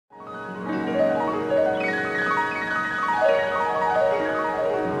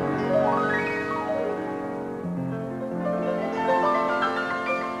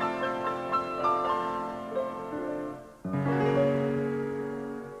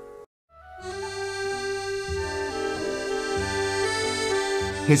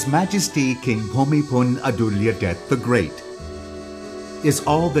His Majesty King Bhumibol Adulyadej the Great is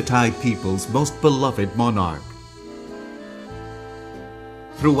all the Thai people's most beloved monarch.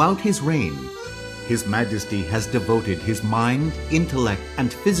 Throughout his reign, His Majesty has devoted his mind, intellect,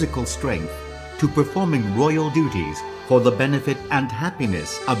 and physical strength to performing royal duties for the benefit and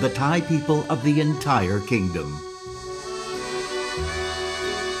happiness of the Thai people of the entire kingdom.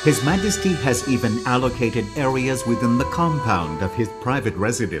 His Majesty has even allocated areas within the compound of his private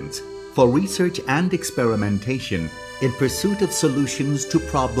residence for research and experimentation in pursuit of solutions to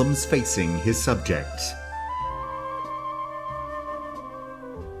problems facing his subjects.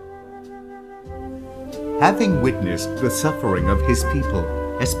 Having witnessed the suffering of his people,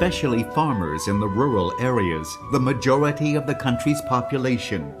 especially farmers in the rural areas, the majority of the country's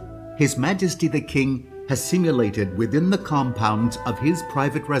population, His Majesty the King has simulated within the compounds of his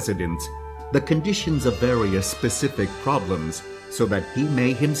private residence the conditions of various specific problems so that he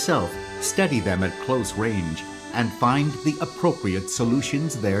may himself study them at close range and find the appropriate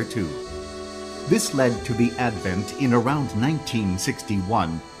solutions thereto. This led to the advent in around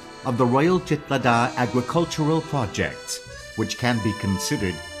 1961 of the Royal Chitralada Agricultural Projects, which can be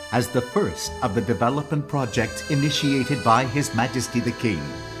considered as the first of the development projects initiated by His Majesty the King,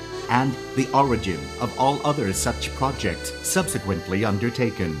 and the origin of all other such projects subsequently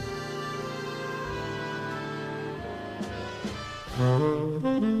undertaken.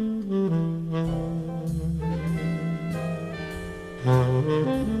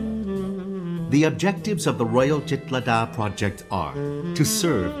 The objectives of the Royal Chitralada project are to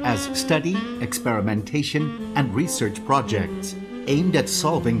serve as study, experimentation, and research projects aimed at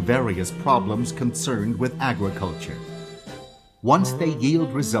solving various problems concerned with agriculture. Once they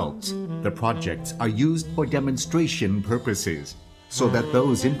yield results, the projects are used for demonstration purposes so that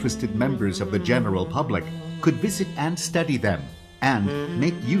those interested members of the general public could visit and study them and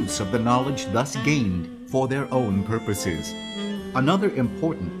make use of the knowledge thus gained for their own purposes. Another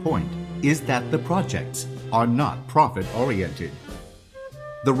important point is that the projects are not profit-oriented.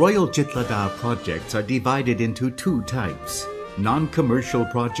 The Royal Chitralada projects are divided into two types: non-commercial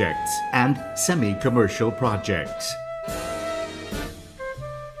projects and semi-commercial projects.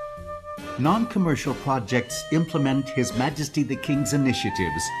 Non-commercial projects implement His Majesty the King's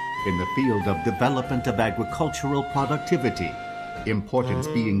initiatives in the field of development of agricultural productivity, importance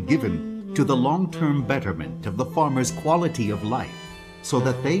being given to the long-term betterment of the farmers' quality of life so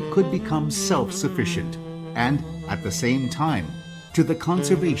that they could become self-sufficient, and at the same time to the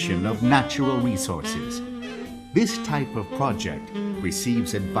conservation of natural resources. This type of project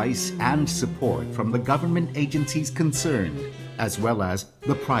receives advice and support from the government agencies concerned, as well as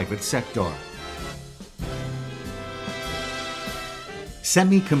the private sector.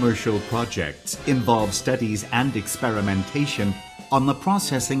 Semi-commercial projects involve studies and experimentation on the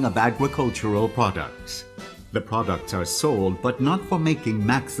processing of agricultural products. The products are sold but not for making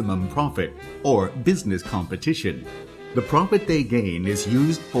maximum profit or business competition. The profit they gain is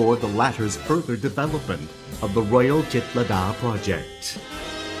used for the latter's further development of the Royal Chitralada project.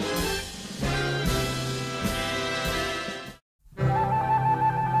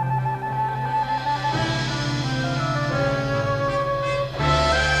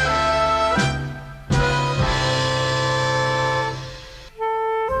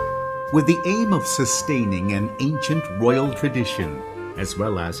 With the aim of sustaining an ancient royal tradition, as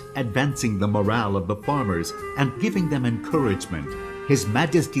well as advancing the morale of the farmers and giving them encouragement, His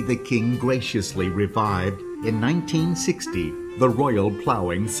Majesty the King graciously revived in 1960 the royal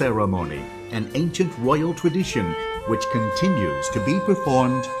ploughing ceremony, an ancient royal tradition which continues to be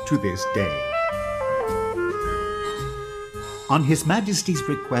performed to this day. On His Majesty's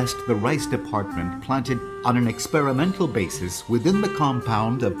request, the rice department planted on an experimental basis within the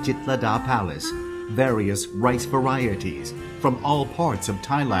compound of Chitralada Palace various rice varieties from all parts of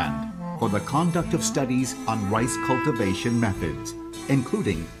Thailand for the conduct of studies on rice cultivation methods,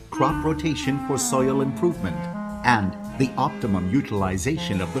 including crop rotation for soil improvement and the optimum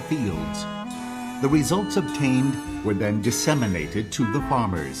utilization of the fields. The results obtained were then disseminated to the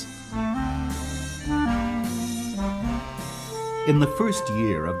farmers. In the first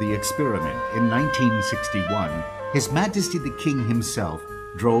year of the experiment in 1961, His Majesty the King himself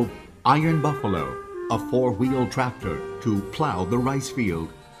drove Iron Buffalo, a four-wheel tractor, to plow the rice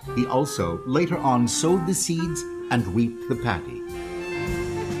field. He also later on sowed the seeds and reaped the paddy.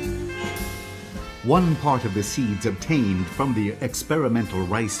 One part of the seeds obtained from the experimental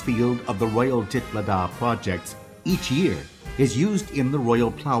rice field of the Royal Chitralada projects each year is used in the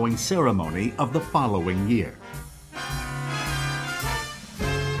royal ploughing ceremony of the following year.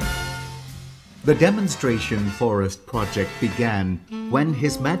 The demonstration forest project began when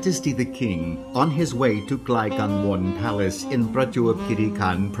His Majesty the King, on his way to Klai Palace in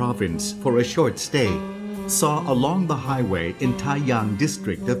Prachuap province for a short stay, saw along the highway in Thailand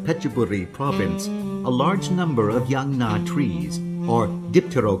district of Phetchaburi province a large number of young na trees, or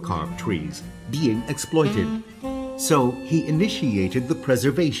dipterocarp trees, being exploited. So he initiated the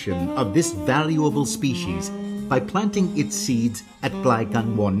preservation of this valuable species by planting its seeds at Klai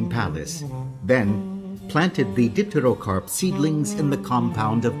Palace, then planted the dipterocarp seedlings in the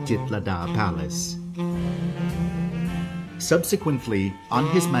compound of Chitralada Palace. Subsequently, on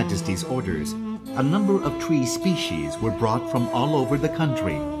His Majesty's orders, a number of tree species were brought from all over the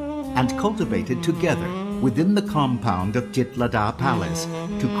country and cultivated together within the compound of Chitralada Palace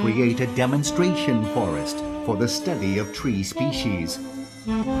to create a demonstration forest for the study of tree species.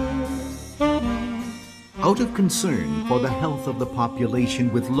 Out of concern for the health of the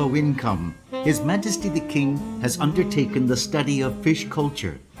population with low income, His Majesty the King has undertaken the study of fish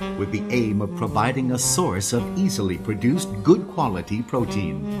culture with the aim of providing a source of easily produced good quality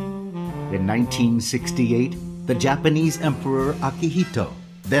protein. In 1968, the Japanese Emperor Akihito,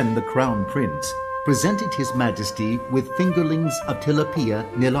 then the Crown Prince, presented His Majesty with fingerlings of Tilapia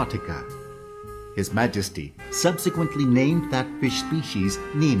nilotica. His Majesty subsequently named that fish species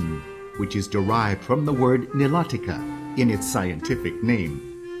Nin, which is derived from the word nilotica in its scientific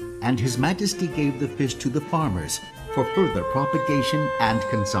name, and His Majesty gave the fish to the farmers for further propagation and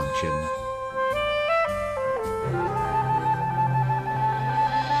consumption.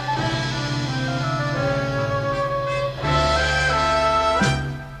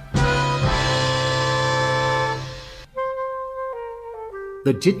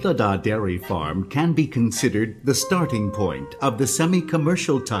 The Chitralada dairy farm can be considered the starting point of the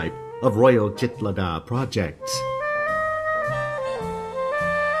semi-commercial type of Royal Chitralada projects.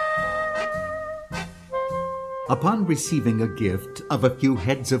 Upon receiving a gift of a few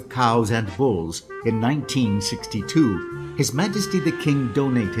heads of cows and bulls in 1962, His Majesty the King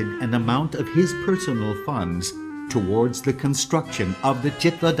donated an amount of his personal funds towards the construction of the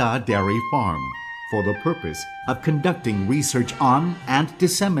Chitralada dairy farm, for the purpose of conducting research on and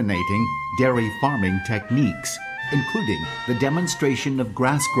disseminating dairy farming techniques, including the demonstration of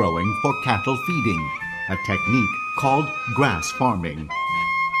grass growing for cattle feeding, a technique called grass farming.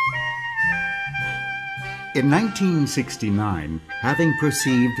 In 1969, having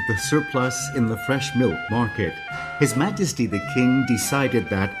perceived the surplus in the fresh milk market, His Majesty the King decided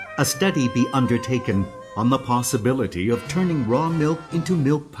that a study be undertaken on the possibility of turning raw milk into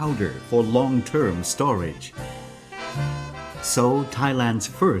milk powder for long-term storage. So Thailand's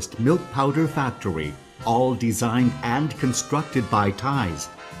first milk powder factory, all designed and constructed by Thais,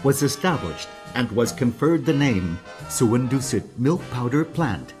 was established and was conferred the name Suwandusit Milk Powder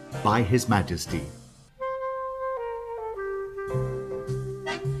Plant by His Majesty.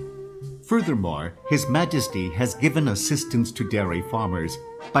 Furthermore, His Majesty has given assistance to dairy farmers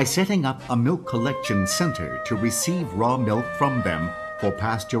by setting up a milk collection center to receive raw milk from them for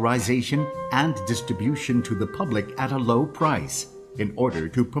pasteurization and distribution to the public at a low price in order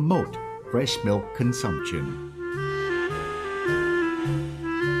to promote fresh milk consumption.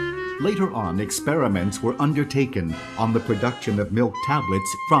 Later on, experiments were undertaken on the production of milk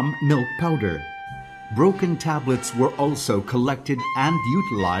tablets from milk powder. Broken tablets were also collected and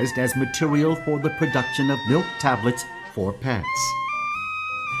utilized as material for the production of milk tablets for pets.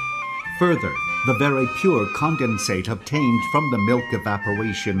 Further, the very pure condensate obtained from the milk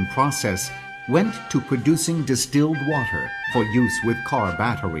evaporation process went to producing distilled water for use with car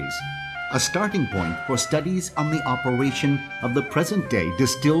batteries, a starting point for studies on the operation of the present-day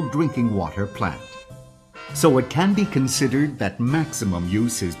distilled drinking water plant. So it can be considered that maximum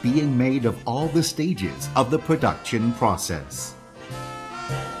use is being made of all the stages of the production process.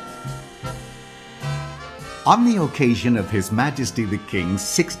 On the occasion of His Majesty the King's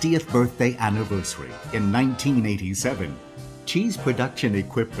 60th birthday anniversary in 1987, cheese production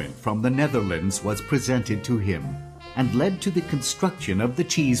equipment from the Netherlands was presented to him and led to the construction of the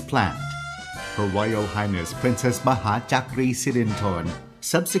cheese plant. Her Royal Highness Princess Maha Chakri Sirinthorn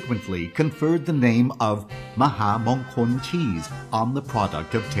subsequently conferred the name of Maha Mongkol cheese on the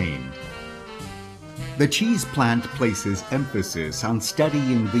product obtained. The cheese plant places emphasis on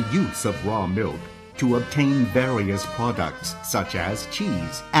studying the use of raw milk to obtain various products such as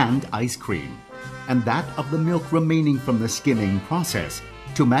cheese and ice cream, and that of the milk remaining from the skimming process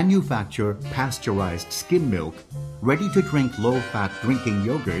to manufacture pasteurized skim milk, ready-to-drink low-fat drinking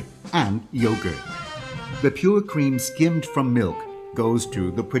yogurt, and yogurt. The pure cream skimmed from milk goes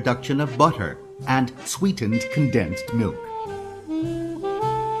to the production of butter and sweetened condensed milk.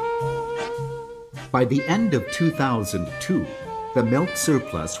 By the end of 2002, the milk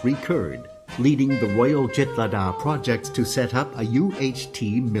surplus recurred, leading the Royal Chitralada projects to set up a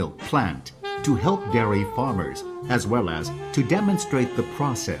UHT milk plant to help dairy farmers, as well as to demonstrate the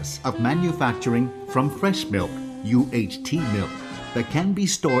process of manufacturing from fresh milk, UHT milk, that can be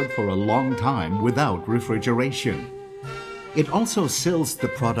stored for a long time without refrigeration. It also sells the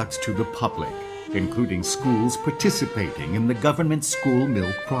products to the public, including schools participating in the government school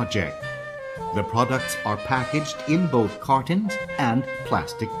milk project. The products are packaged in both cartons and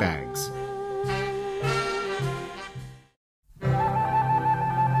plastic bags.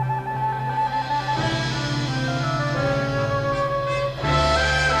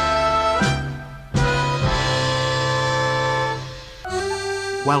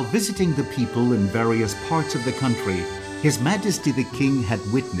 While visiting the people in various parts of the country, His Majesty the King had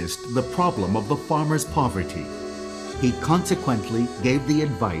witnessed the problem of the farmers' poverty. He consequently gave the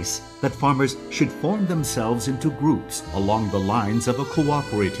advice that farmers should form themselves into groups along the lines of a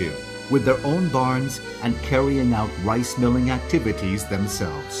cooperative, with their own barns and carrying out rice milling activities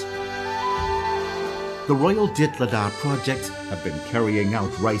themselves. The Royal Chitralada projects have been carrying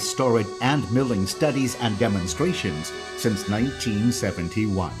out rice storage and milling studies and demonstrations since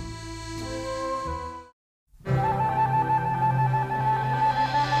 1971.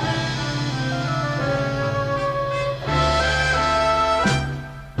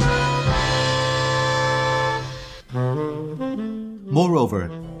 Moreover,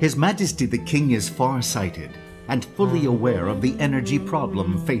 His Majesty the King is far-sighted and fully aware of the energy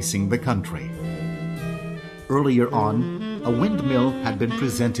problem facing the country. Earlier on, a windmill had been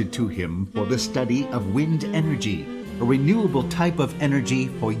presented to him for the study of wind energy, a renewable type of energy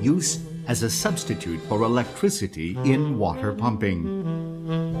for use as a substitute for electricity in water pumping.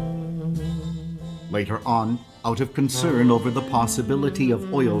 Later on, out of concern over the possibility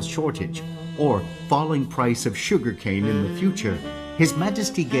of oil shortage or falling price of sugarcane in the future, His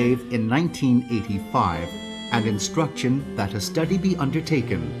Majesty gave in 1985 an instruction that a study be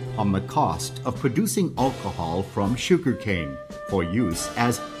undertaken on the cost of producing alcohol from sugarcane for use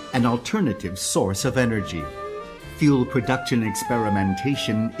as an alternative source of energy. Fuel production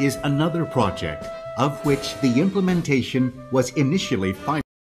experimentation is another project, of which the implementation was initially financed